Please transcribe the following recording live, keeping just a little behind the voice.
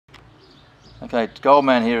Okay, it's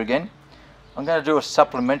Goldman here again. I'm going to do a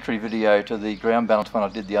supplementary video to the ground balance one I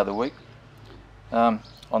did the other week on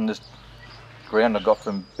this ground I got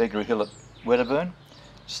from Beggarly Hill at Wedderburn,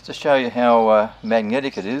 just to show you how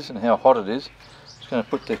magnetic it is and how hot it is. I'm just going to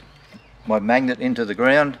put my magnet into the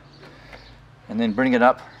ground and then bring it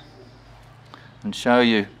up and show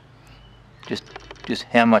you just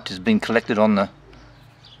how much has been collected on the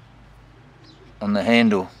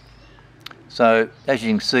handle. So as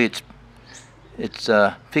you can see, it's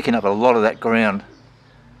picking up a lot of that ground.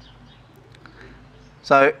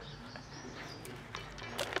 So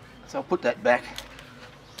I'll put that back,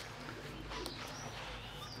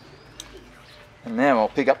 and now I'll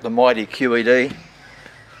pick up the mighty QED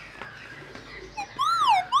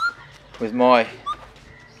with my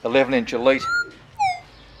 11-inch Elite.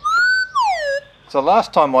 So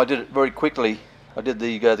last time I did it very quickly. I did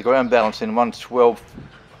the ground balance in one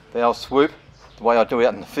 12-valve swoop, the way I do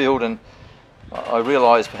out in the field, and I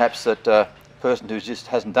realised perhaps that a person who just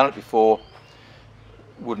hasn't done it before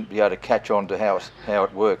wouldn't be able to catch on to how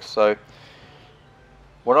it works. So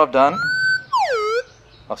what I've done,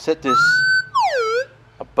 I've set this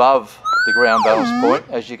above the ground balance point.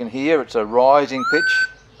 As you can hear, it's a rising pitch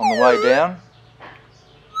on the way down.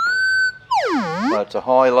 So it's a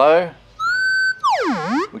high-low,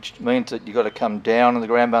 which means that you've got to come down on the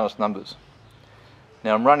ground balance numbers.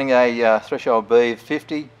 Now I'm running a threshold B of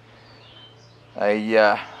 50,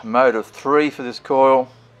 a mode of 3 for this coil.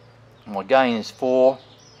 My gain is 4,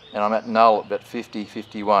 and I'm at null at about 50,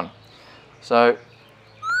 51. So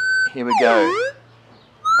here we go.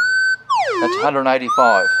 That's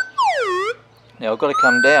 185. Now I've got to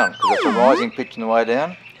come down because it's a rising pitch on the way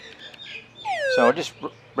down. So I'll just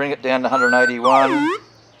bring it down to 181,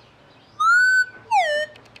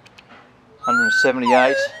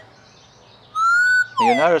 178. Now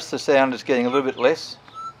you'll notice the sound is getting a little bit less.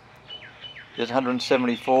 There's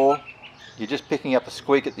 174. You're just picking up a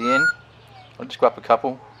squeak at the end. I'll just go up a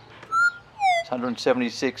couple. It's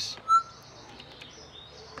 176,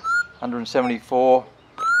 174.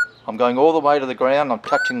 I'm going all the way to the ground. I'm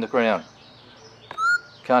touching the ground.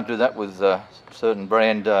 Can't do that with certain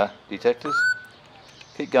brand detectors.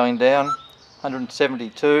 Keep going down.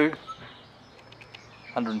 172,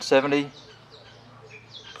 170.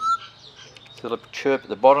 Still a chirp at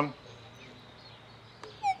the bottom.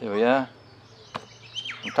 There we are.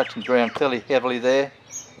 I'm touching the ground fairly heavily there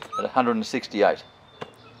at 168.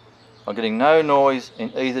 I'm getting no noise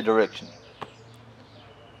in either direction.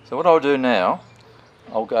 So what I'll do now,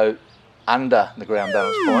 I'll go under the ground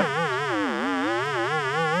balance point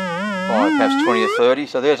by perhaps 20 or 30.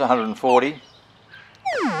 So there's 140.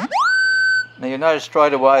 Now you'll notice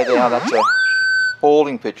straight away there that's a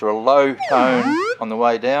falling pitch, or a low tone on the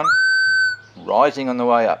way down, rising on the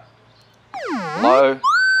way up. Low,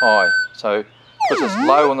 high. So because it's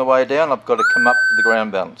low on the way down, I've got to come up to the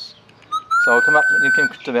ground balance. So I'll come up to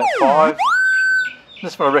about 5.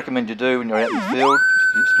 This is what I recommend you do when you're out in the field,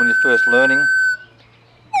 when you're first learning.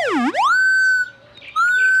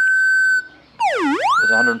 There's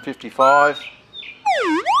 155,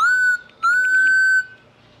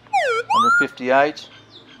 158.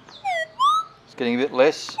 It's getting a bit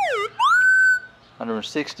less.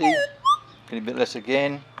 160, getting a bit less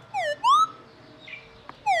again.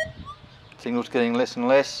 Signal's getting less and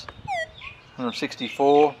less.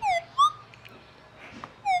 164,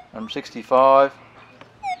 165,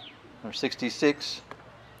 166,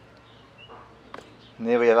 and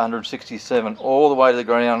there we have 167, all the way to the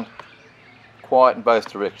ground, quiet in both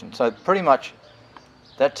directions. So pretty much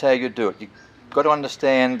that's how you do it. You've got to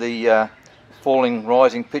understand the falling,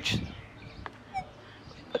 rising pitch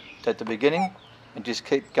at the beginning, and just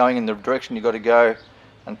keep going in the direction you've got to go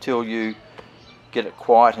until you get it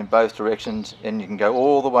quiet in both directions, and you can go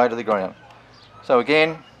all the way to the ground. So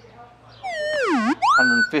again,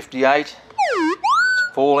 158, it's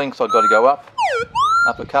falling, so I've got to go up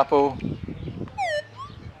a couple,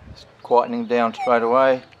 it's quietening down straight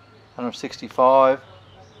away. 165,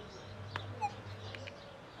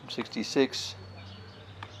 166,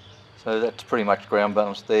 so that's pretty much ground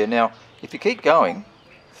balance there. Now if you keep going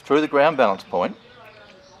through the ground balance point,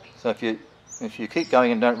 so if you keep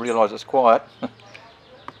going and don't realise it's quiet,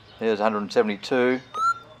 there's 172.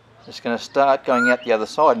 It's going to start going out the other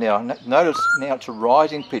side now. Notice now it's a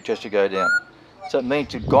rising pitch as you go down. So it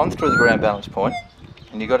means you've gone through the ground balance point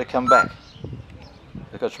and you've got to come back.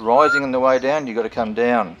 Because it's rising on the way down, you've got to come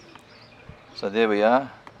down. So there we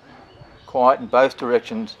are. Quiet in both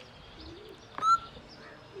directions.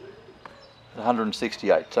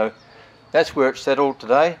 168. So that's where it's settled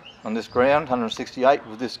today on this ground, 168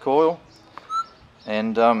 with this coil.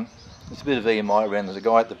 And There's a bit of EMI around. There's a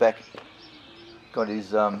guy at the back got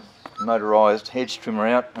his motorised hedge trimmer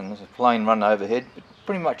out, and there's a plane running overhead, but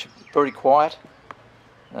pretty much very quiet.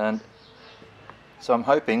 And so I'm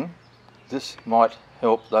hoping this might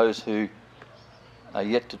help those who are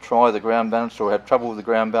yet to try the ground balance or have trouble with the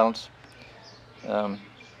ground balance.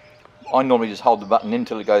 I normally just hold the button in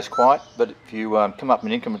until it goes quiet, but if you come up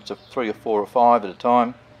in increments of 3 or 4 or 5 at a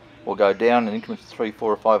time, or go down in increments of 3,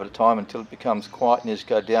 4 or 5 at a time until it becomes quiet, and you just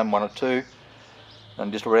go down 1 or 2,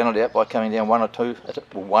 and just round it out by coming down 1 or 2,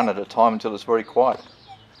 one at a time until it's very quiet,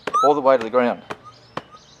 all the way to the ground.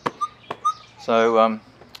 So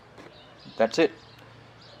that's it.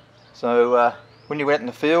 So when you're out in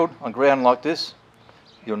the field on ground like this,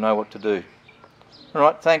 you'll know what to do.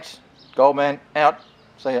 Alright, thanks. Goldman out.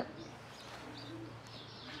 See ya.